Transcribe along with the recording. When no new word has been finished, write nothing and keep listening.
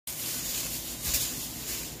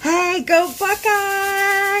Yay, go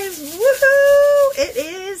Buckeyes! Woohoo! It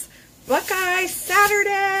is Buckeye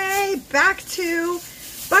Saturday. Back to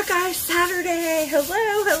Buckeye Saturday. Hello,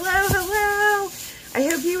 hello, hello. I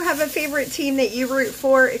hope you have a favorite team that you root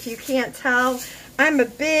for. If you can't tell, I'm a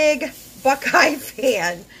big Buckeye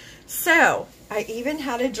fan. So, I even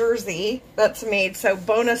had a jersey that's made, so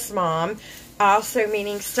bonus mom, also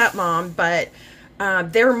meaning stepmom, but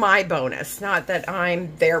they're my bonus, not that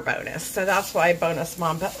I'm their bonus. So that's why bonus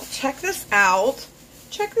mom. But check this out.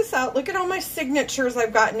 Check this out. Look at all my signatures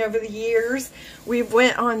I've gotten over the years. We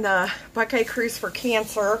went on the Buckeye Cruise for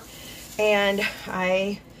Cancer, and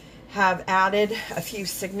I have added a few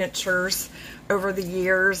signatures over the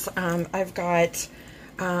years. I've got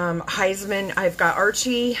Heisman. I've got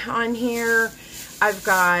Archie on here. I've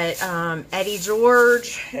got Eddie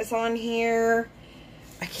George is on here.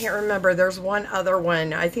 I can't remember. There's one other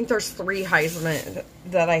one. I think there's 3 Heisman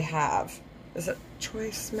that I have. Is it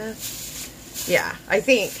Troy Smith? Yeah, I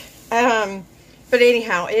think. But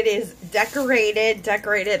anyhow, it is decorated.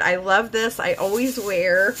 I love this. I always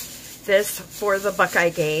wear this for the Buckeye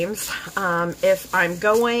games. If I'm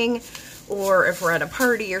going or if we're at a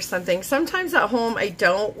party or something. Sometimes at home I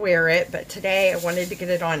don't wear it, but today I wanted to get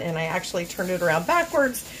it on, and I actually turned it around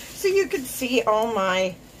backwards so you could see all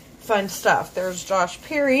my fun stuff. There's Josh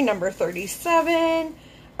Perry, number 37.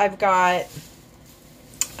 I've got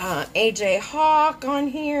AJ Hawk on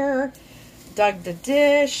here, Doug the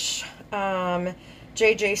Dish, JJ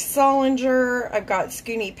Solinger. I've got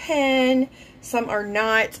Scooney Penn. Some are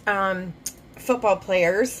not football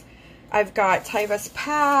players. I've got Tyvis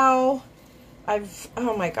Powell.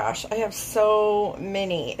 Oh my gosh, I have so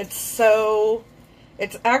many.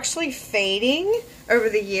 It's actually fading over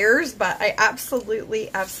the years, but I absolutely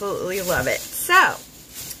love it. So,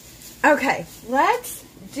 okay, let's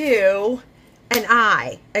do an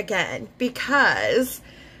eye again, because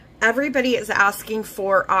everybody is asking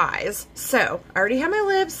for eyes. So, I already have my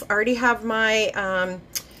lips, I already have my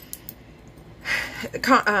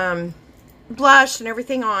blush and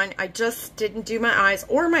everything on. I just didn't do my eyes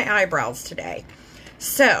or my eyebrows today.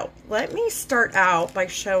 So, let me start out by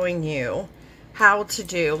showing you how to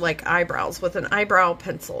do like eyebrows with an eyebrow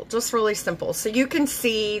pencil. Just really simple. So you can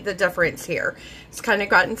see the difference here. It's kind of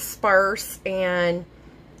gotten sparse and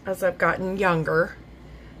as I've gotten younger.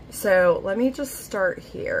 So let me just start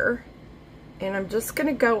here. And I'm just going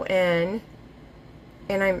to go in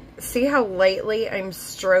and see how lightly I'm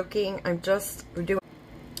stroking. I'm just doing,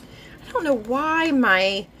 I don't know why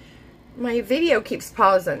my video keeps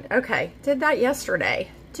pausing. Okay, did that yesterday.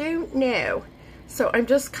 Don't know. So I'm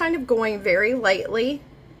just kind of going very lightly.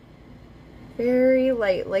 Very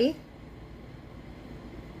lightly.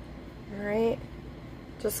 All right.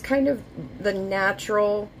 Just kind of the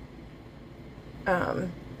natural,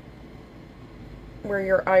 where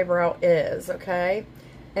your eyebrow is, okay?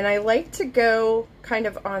 And I like to go kind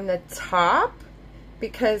of on the top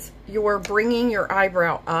because you're bringing your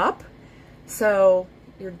eyebrow up. So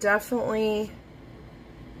you're definitely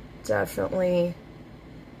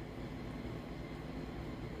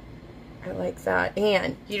I like that.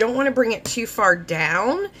 And you don't want to bring it too far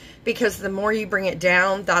down, because the more you bring it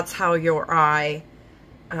down, that's how your eye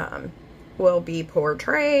will be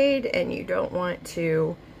portrayed, and you don't want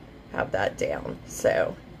to have that down.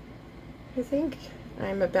 So I think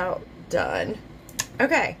I'm about done.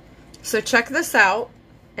 Okay, so check this out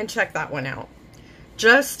and check that one out.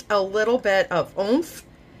 Just a little bit of oomph,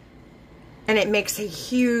 and it makes a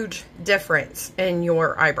huge difference in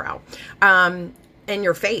your eyebrow. In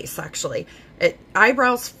your face, actually.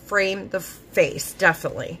 Eyebrows frame the face,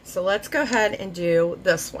 definitely. So let's go ahead and do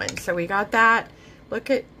this one. So we got that. Look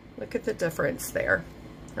at the difference there.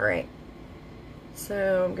 All right.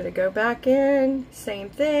 So I'm going to go back in. Same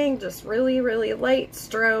thing, just really light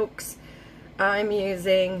strokes. I'm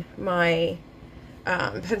using my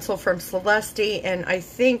pencil from Celeste, and I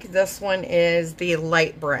think this one is the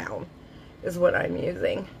light brown is what I'm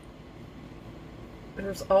using.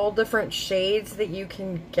 There's all different shades that you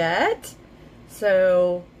can get.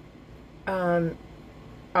 So,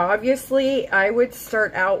 obviously, I would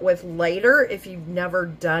start out with lighter if you've never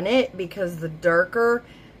done it, because the darker,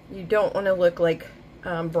 you don't want to look like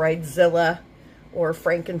Bridezilla or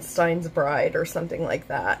Frankenstein's Bride or something like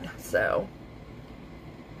that. So,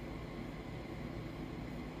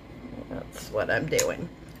 that's what I'm doing.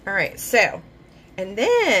 All right, so, and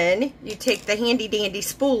then you take the handy dandy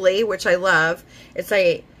spoolie, which I love. It's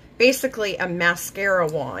basically a mascara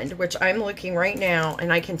wand, which I'm looking right now,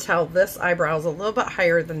 and I can tell this eyebrow is a little bit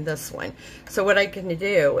higher than this one. So what I can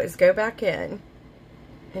do is go back in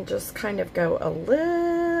and just kind of go a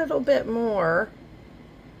little bit more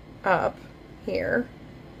up here.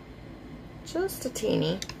 just a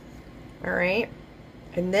teeny. All right.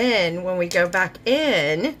 And then when we go back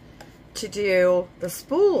in to do the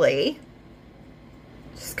spoolie,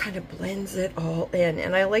 just kind of blends it all in.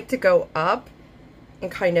 And I like to go up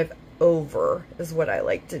and kind of over is what I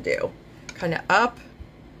like to do. Kind of up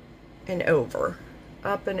and over,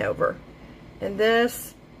 up and over. And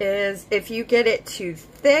this is, if you get it too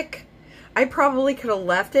thick, I probably could have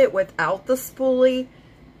left it without the spoolie.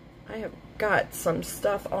 I have got some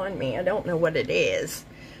stuff on me. I don't know what it is.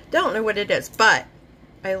 Don't know what it is, but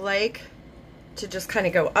I like to just kind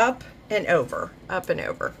of go up and over, up and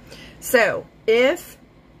over. So if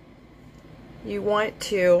you want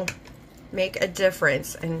to make a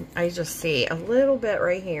difference, and I just see a little bit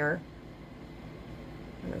right here,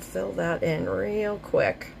 I'm going to fill that in real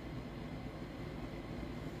quick.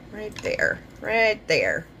 Right there, right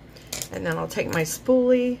there. And then I'll take my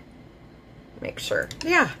spoolie, make sure.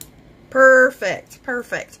 Yeah, perfect,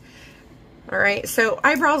 perfect. All right, so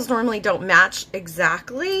eyebrows normally don't match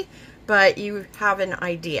exactly, but you have an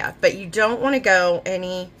idea. But you don't want to go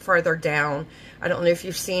any further down. I don't know if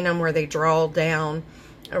you've seen them where they draw down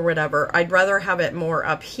or whatever. I'd rather have it more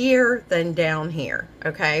up here than down here,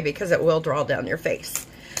 okay? Because it will draw down your face.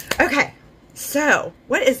 Okay, so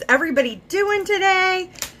what is everybody doing today?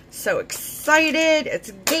 So excited.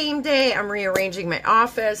 It's game day. I'm rearranging my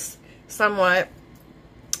office somewhat.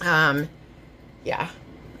 Yeah,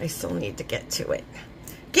 I still need to get to it.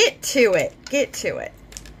 Get to it. Get to it.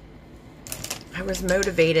 I was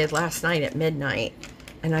motivated last night at midnight,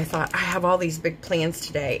 and I thought, I have all these big plans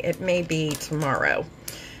today. It may be tomorrow.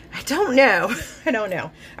 I don't know. I don't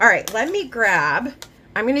know. All right, let me grab.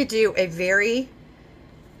 I'm going to do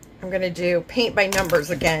I'm going to do paint by numbers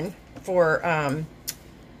again for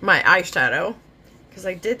my eyeshadow, because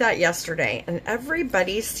I did that yesterday, and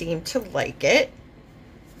everybody seemed to like it.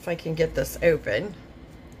 If I can get this open.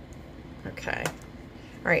 Okay.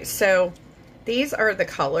 All right, so these are the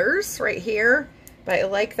colors right here, but I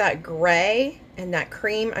like that gray and that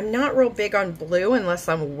cream. I'm not real big on blue unless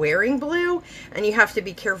I'm wearing blue, and you have to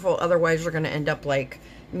be careful, otherwise you're going to end up like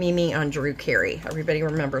Mimi on Drew Carey. Everybody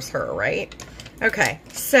remembers her, right? Okay,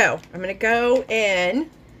 so I'm going to go in.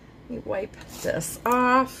 Let me wipe this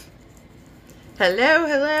off. Hello,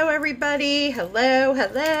 hello, everybody. Hello,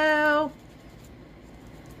 hello.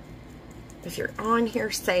 If you're on here,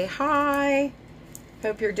 say hi.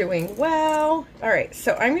 Hope you're doing well. All right,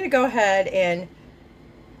 so I'm going to go ahead and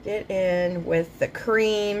get in with the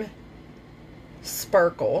cream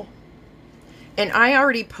sparkle. And I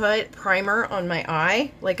already put primer on my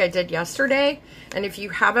eye like I did yesterday. And if you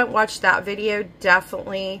haven't watched that video,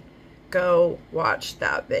 definitely go watch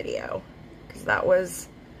that video, because that was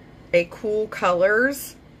a cool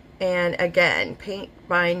colors. And again, paint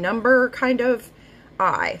by number kind of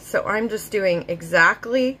eye. So I'm just doing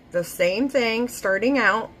exactly the same thing starting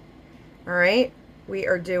out. All right, we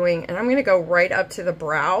are doing, and I'm going to go right up to the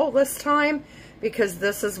brow this time, because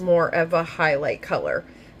this is more of a highlight color.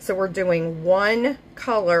 So we're doing one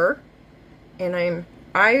color, and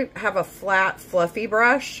I have a flat fluffy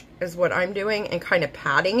brush is what I'm doing, and kind of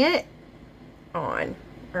patting it on.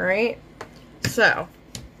 All right, so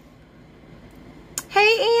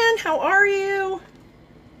hey Ann, how are you?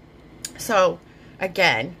 So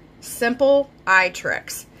again, simple eye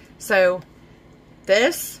tricks. So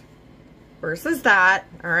this versus that.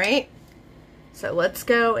 All right, so let's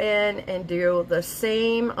go in and do the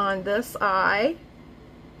same on this eye,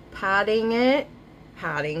 patting it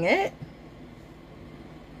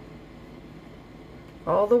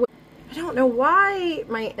all the way. I don't know why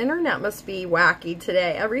my internet must be wacky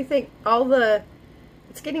today. Everything,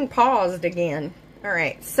 it's getting paused again. All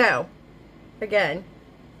right, so again,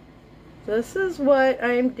 this is what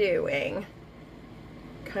I'm doing.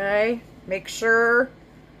 Okay, make sure,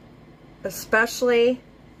 especially,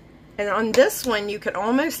 and on this one, you could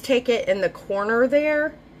almost take it in the corner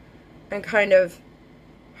there and kind of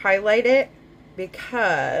highlight it,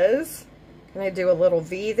 because, can I do a little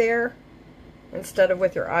V there instead of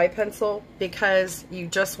with your eye pencil, because you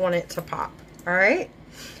just want it to pop. All right.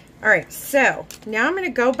 All right, so now I'm going to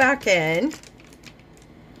go back in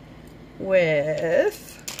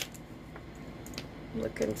with,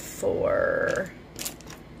 looking for,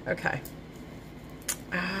 okay.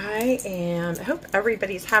 I hope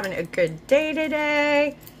everybody's having a good day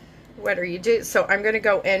today. What are you doing? So I'm going to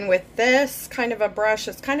go in with this kind of a brush.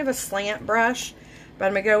 It's kind of a slant brush, but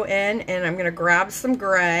I'm going to go in and I'm going to grab some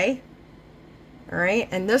gray. All right,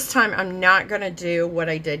 and this time I'm not going to do what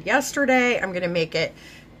I did yesterday. I'm going to make it,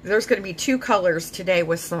 there's going to be two colors today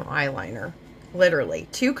with some eyeliner. Literally,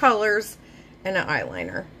 two colors and an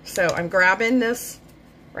eyeliner. So I'm grabbing this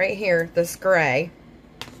right here, this gray.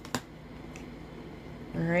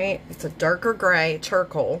 All right, it's a darker gray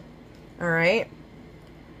charcoal. All right.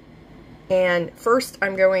 And first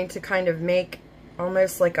I'm going to kind of make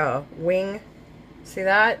almost like a wing. See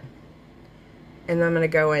that? And then I'm going to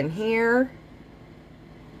go in here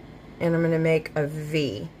and I'm going to make a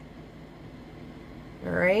V.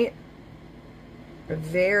 All right. A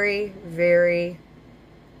very, very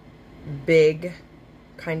big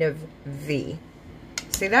kind of V.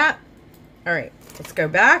 See that? All right, let's go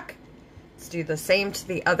back. Let's do the same to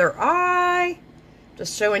the other eye.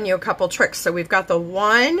 Just showing you a couple tricks. So we've got the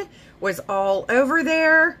one was all over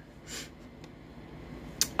there.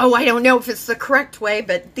 Oh, I don't know if it's the correct way,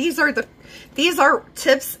 but these are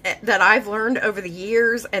tips that I've learned over the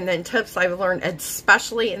years, and then tips I've learned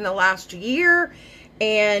especially in the last year.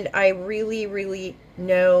 And I really, really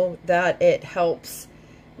know that it helps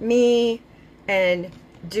me and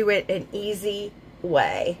do it an easy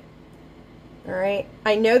way. All right.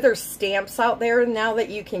 I know there's stamps out there now that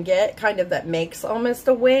you can get kind of that makes almost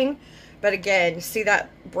a wing. But again, see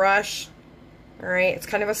that brush? All right. It's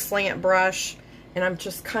kind of a slant brush. And I'm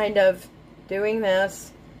just kind of doing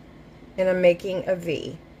this. And I'm making a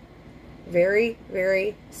V. Very,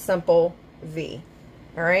 very simple V.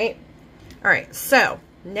 All right. All right. So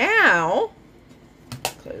now,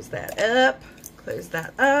 close that up. Close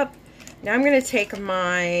that up. Now I'm going to take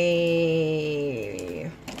my,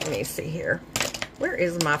 let me see here. Where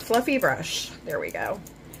is my fluffy brush? There we go.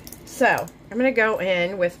 So I'm going to go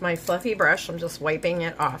in with my fluffy brush. I'm just wiping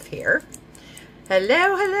it off here.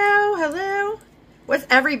 Hello, hello, hello. What's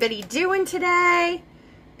everybody doing today?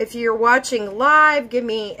 If you're watching live, give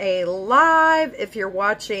me a live. If you're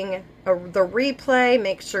watching the replay,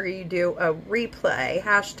 make sure you do a replay,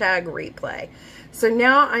 hashtag replay. So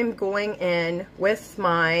now I'm going in with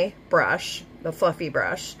my brush, the fluffy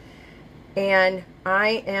brush, and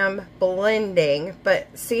I am blending, but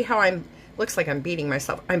see how looks like I'm beating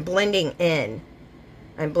myself. I'm blending in.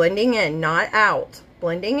 I'm blending in, not out.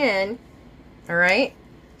 Blending in, all right?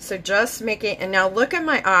 So just making, and now look at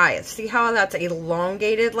my eye. See how that's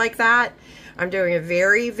elongated like that? I'm doing a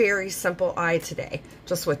very, very simple eye today,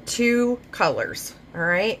 just with 2 colors. All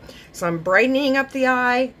right, so I'm brightening up the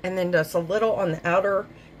eye and then just a little on the outer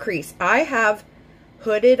crease. I have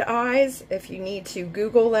hooded eyes, if you need to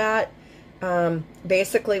Google that.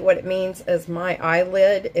 Basically what it means is my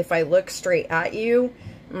eyelid, if I look straight at you,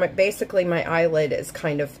 basically my eyelid is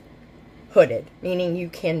kind of hooded, meaning you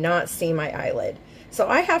cannot see my eyelid. So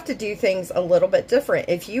I have to do things a little bit different.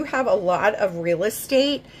 If you have a lot of real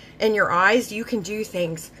estate in your eyes, you can do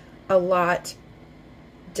things a lot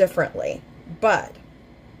differently. But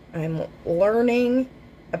I'm learning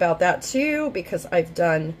about that too, because I've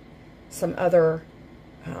done some other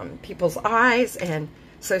people's eyes. And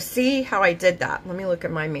so see how I did that. Let me look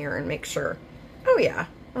at my mirror and make sure. Oh yeah,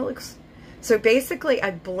 that looks, so basically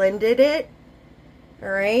I blended it, all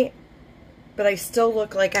right, but I still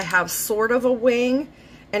look like I have sort of a wing,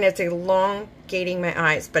 and it's elongating my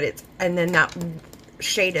eyes, but it's, and then that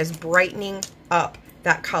shade is brightening up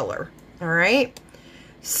that color, all right?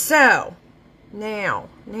 So now.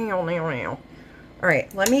 All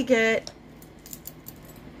right, let me get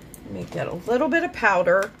a little bit of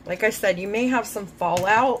powder. Like I said, you may have some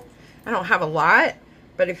fallout. I don't have a lot,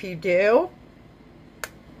 but if you do,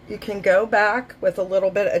 you can go back with a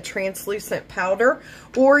little bit of translucent powder,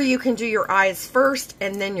 or you can do your eyes first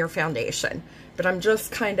and then your foundation. But I'm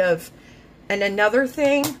just kind of, and another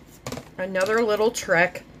thing, another little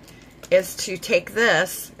trick is to take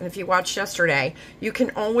this, and if you watched yesterday, you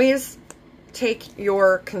can always take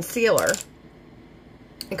your concealer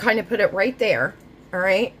and kind of put it right there, all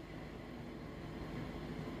right?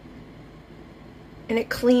 And it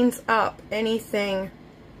cleans up anything.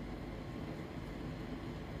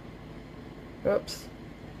 Oops.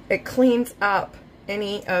 It cleans up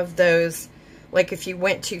any of those, like if you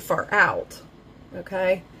went too far out,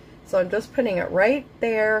 okay? So I'm just putting it right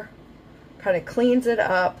there, kind of cleans it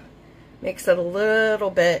up, makes it a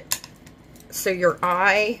little bit, so your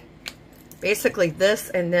eye, basically this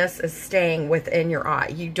and this is staying within your eye.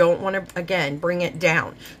 You don't want to, again, bring it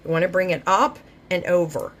down. You want to bring it up and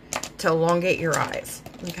over to elongate your eyes,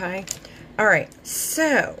 okay? All right,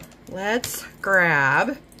 so let's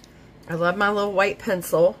grab, I love my little white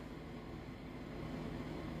pencil.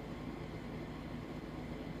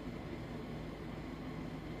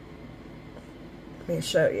 Let me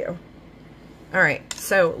show you. All right,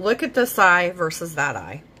 so look at this eye versus that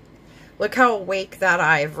eye. Look how awake that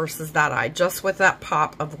eye versus that eye, just with that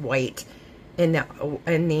pop of white in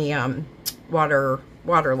the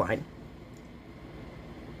water line.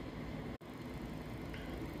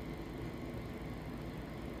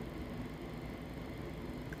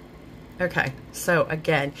 Okay, so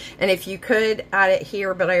again, and if you could add it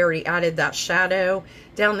here, but I already added that shadow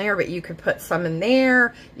down there, but you could put some in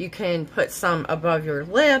there. You can put some above your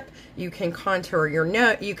lip. You can contour your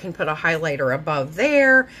nose. You can put a highlighter above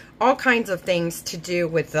there. All kinds of things to do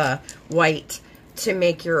with the white to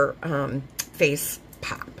make your face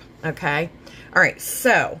pop, okay? All right,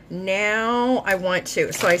 so now I want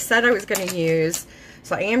to, so I said I was going to use,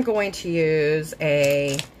 so I am going to use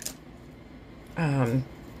a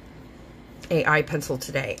eye pencil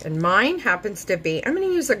today, and mine happens to be, I'm going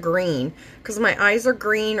to use a green because my eyes are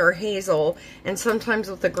green or hazel, and sometimes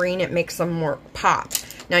with the green it makes them more pop.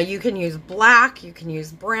 Now you can use black, you can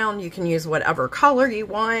use brown, you can use whatever color you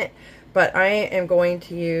want, but I am going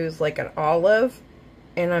to use like an olive,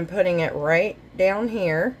 and I'm putting it right down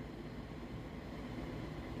here.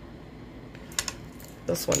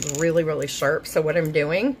 This one's really, really sharp, so what I'm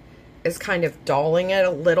doing is kind of dulling it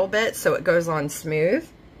a little bit so it goes on smooth.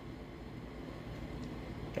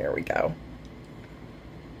 There we go.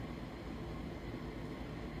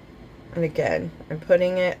 And again, I'm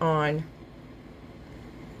putting it on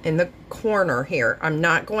in the corner here. I'm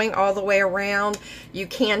not going all the way around. You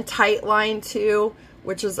can tight line too,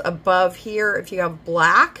 which is above here. If you have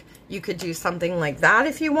black, you could do something like that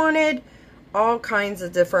if you wanted. All kinds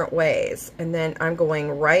of different ways. And then I'm going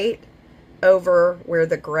right over where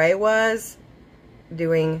the gray was,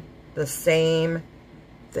 doing the same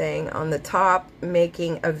thing on the top,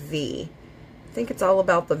 making a V. I think it's all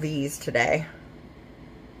about the V's today.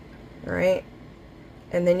 All right,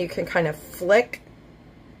 and then you can kind of flick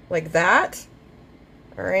like that.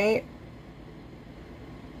 All right,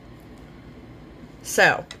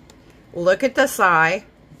 so look at this eye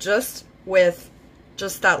just with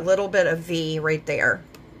just that little bit of V right there.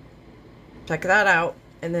 Check that out,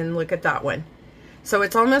 and then look at that one. So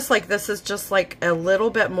it's almost like this is just like a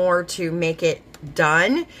little bit more to make it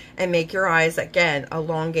done and make your eyes again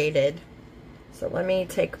elongated. So let me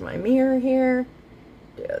take my mirror here,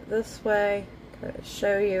 do it this way, kind of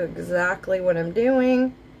show you exactly what I'm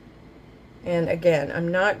doing. And again,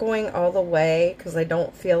 I'm not going all the way because I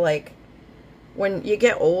don't feel like, when you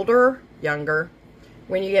get older,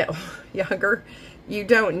 when you get younger, you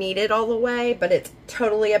don't need it all the way, but it's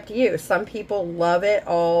totally up to you. Some people love it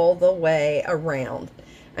all the way around.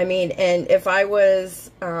 I mean, and if I was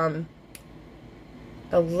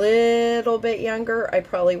a little bit younger, I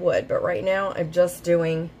probably would, but right now I'm just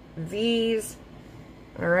doing these.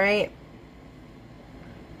 All right,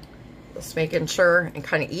 just making sure and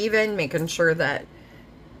kind of even, making sure that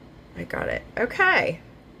I got it. Okay,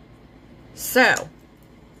 so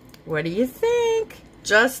what do you think?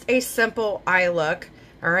 Just a simple eye look.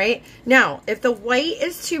 All right, now if the white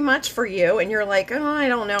is too much for you and you're like, oh, I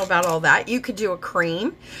don't know about all that, you could do a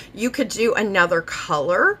cream, you could do another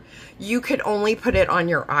color, you could only put it on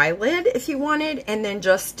your eyelid if you wanted, and then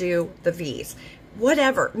just do the V's.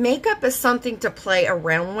 Whatever. Makeup is something to play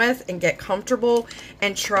around with and get comfortable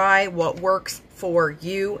and try what works for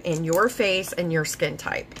you and your face and your skin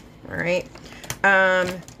type. All right,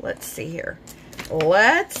 let's see here.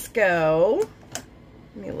 Let's go.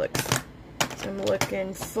 Let me look. I'm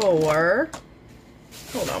looking for,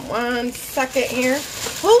 hold on one second here.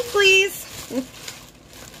 Hold, please.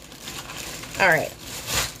 All right.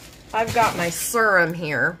 I've got my serum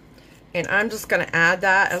here, and I'm just going to add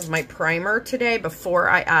that as my primer today before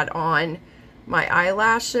I add on my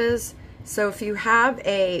eyelashes. So if you have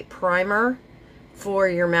a primer for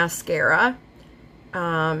your mascara,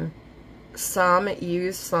 some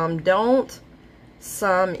use, some don't.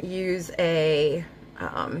 Some use a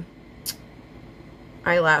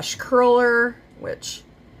eyelash curler, which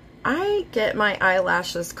I get my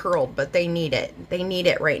eyelashes curled, but they need it. They need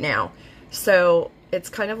it right now. So it's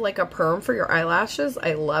kind of like a perm for your eyelashes.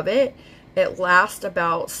 I love it. It lasts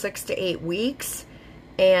about 6 to 8 weeks,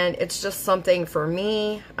 and it's just something for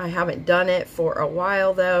me. I haven't done it for a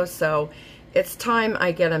while though, so it's time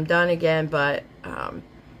I get them done again. But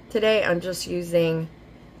today I'm just using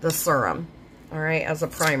the serum, all right, as a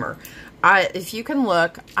primer. If you can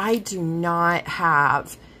look, I do not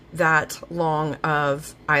have that long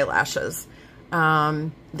of eyelashes.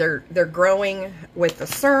 They're growing with the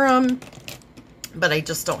serum, but I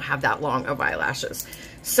just don't have that long of eyelashes.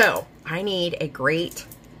 So I need a great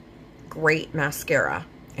mascara,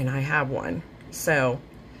 and I have one. So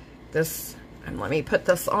this, and let me put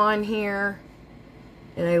this on here.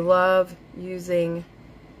 And I love using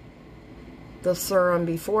the serum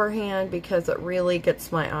beforehand because it really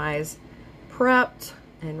gets my eyes prepped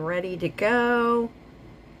and ready to go.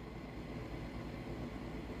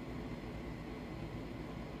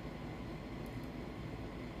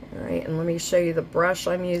 All right, and let me show you the brush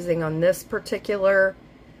I'm using on this particular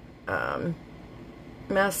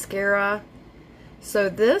mascara. So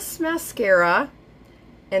this mascara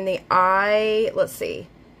and the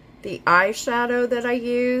the eyeshadow that I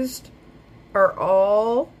used are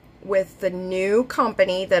all with the new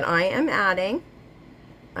company that I am adding.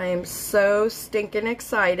 I am so stinking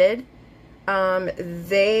excited.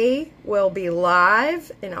 They will be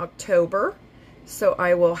live in October, so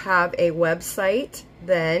I will have a website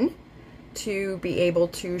then to be able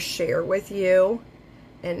to share with you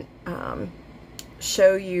and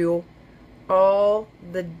show you all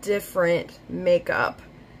the different makeup,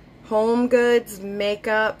 home goods,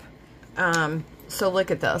 makeup. So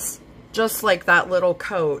look at this. Just like that little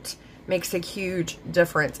coat makes a huge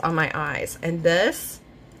difference on my eyes. And this,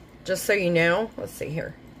 just so you know, let's see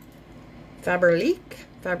here.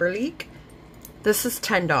 Faberlic. This is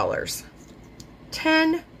 $10.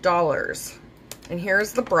 $10. And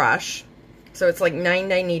here's the brush. So it's like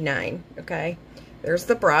 $9.99, okay? There's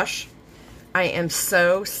the brush. I am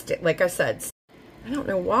so, like I said, I don't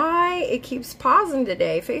know why it keeps pausing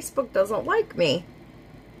today. Facebook doesn't like me.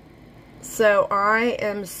 So I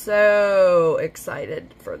am so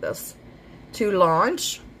excited for this to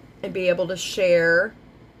launch and be able to share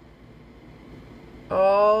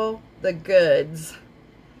all the goods.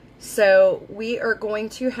 So we are going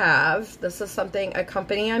to have, this is a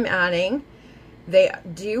company I'm adding. They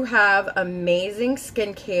do have amazing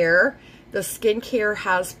skincare. The skincare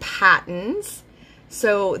has patents,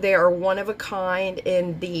 so they are one of a kind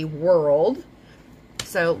in the world.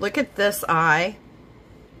 So look at this eye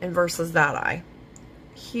and versus that eye.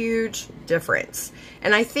 Huge difference.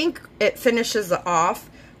 And I think it finishes off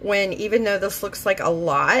when, even though this looks like a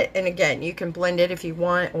lot, and again, you can blend it if you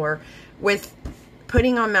want, or with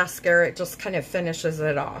putting on mascara, it just kind of finishes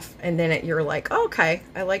it off. And then you're like, oh, okay,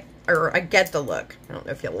 I get the look. I don't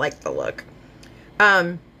know if you like the look.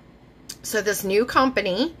 So this new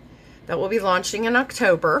company that will be launching in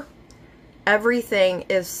October, everything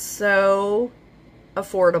is so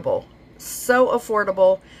affordable. So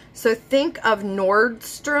affordable. So think of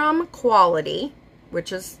Nordstrom quality,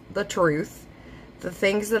 which is the truth. The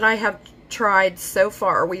things that I have tried so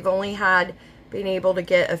far, we've only been able to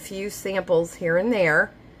get a few samples here and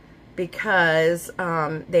there because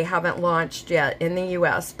they haven't launched yet in the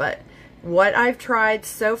US. But what I've tried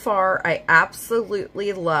so far, I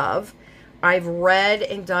absolutely love. I've read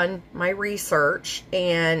and done my research,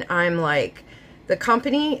 and I'm like, the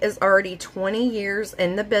company is already 20 years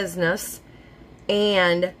in the business,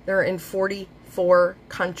 and they're in 44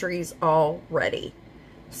 countries already.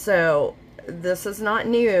 So this is not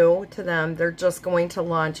new to them. They're just going to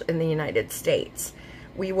launch in the United States.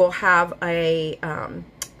 We will have a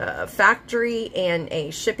factory and a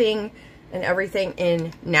shipping and everything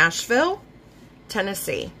in Nashville,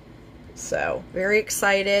 Tennessee. So very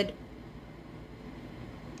excited.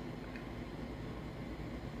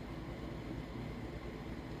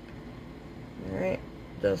 All right,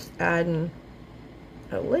 just adding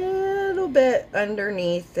a little bit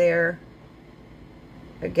underneath there.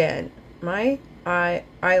 Again, my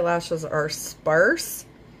eyelashes are sparse.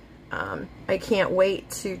 I can't wait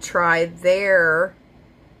to try their,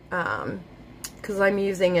 because I'm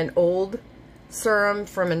using an old serum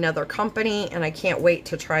from another company, and I can't wait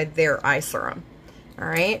to try their eye serum. All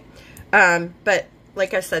right. But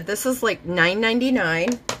like I said, this is like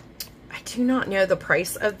 $9.99. I do not know the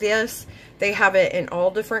price of this. They have it in all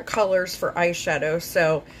different colors for eyeshadow,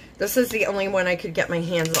 so this is the only one I could get my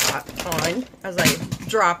hands on as I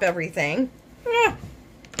drop everything.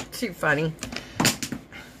 Too funny.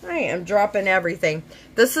 I am dropping everything.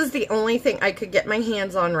 This is the only thing I could get my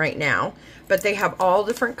hands on right now, but they have all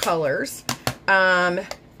different colors. I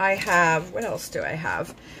have, what else do I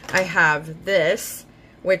have? I have this,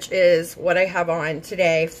 which is what I have on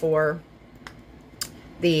today for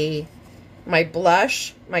my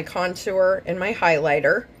blush, my contour, and my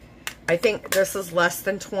highlighter. I think this is less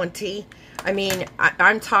than 20. I mean,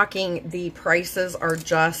 I'm talking, the prices are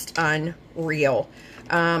just unreal.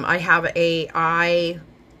 I have a eye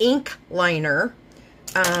ink liner,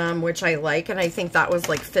 which I like, and I think that was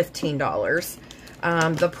like $15.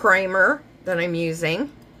 The primer that I'm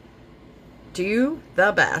using, do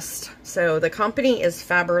the best. So the company is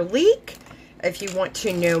Faberlic. If you want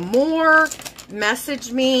to know more,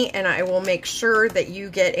 message me, and I will make sure that you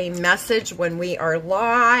get a message when we are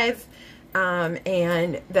live,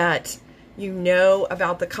 and that you know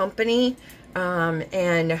about the company.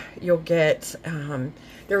 and you'll get,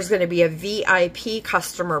 there's going to be a VIP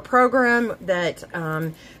customer program that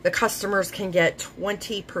the customers can get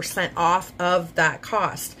 20% off of that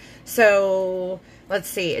cost. So let's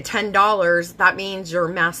see, at $10, that means your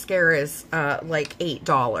mascara is like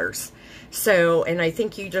 $8. So, and I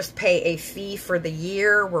think you just pay a fee for the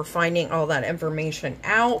year. We're finding all that information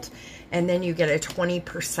out, and then you get a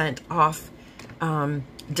 20% off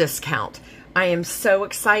discount. I am so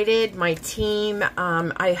excited. My team,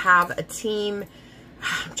 I have a team,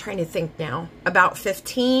 I'm trying to think now, about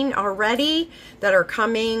 15 already that are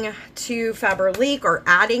coming to Faberlic or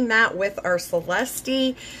adding that with our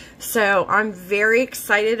Celeste. So I'm very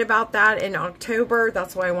excited about that in October.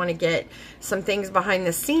 That's why I want to get some things behind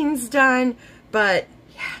the scenes done. But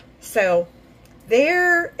yeah, so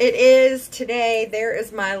there it is today. There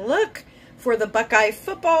is my look for the Buckeye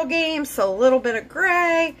football game. So a little bit of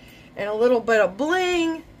gray and a little bit of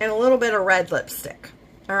bling and a little bit of red lipstick.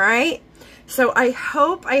 All right. So I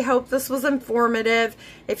hope this was informative.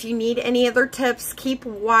 If you need any other tips, keep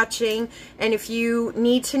watching. And if you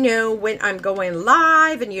need to know when I'm going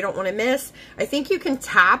live and you don't want to miss, I think you can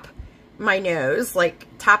tap my nose, like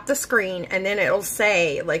tap the screen, and then it'll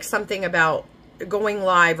say like something about going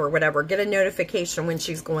live or whatever. Get a notification when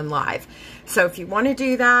she's going live. So if you want to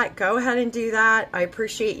do that, go ahead and do that. I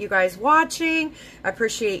appreciate you guys watching. I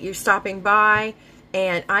appreciate you stopping by,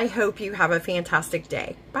 and I hope you have a fantastic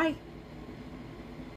day. Bye.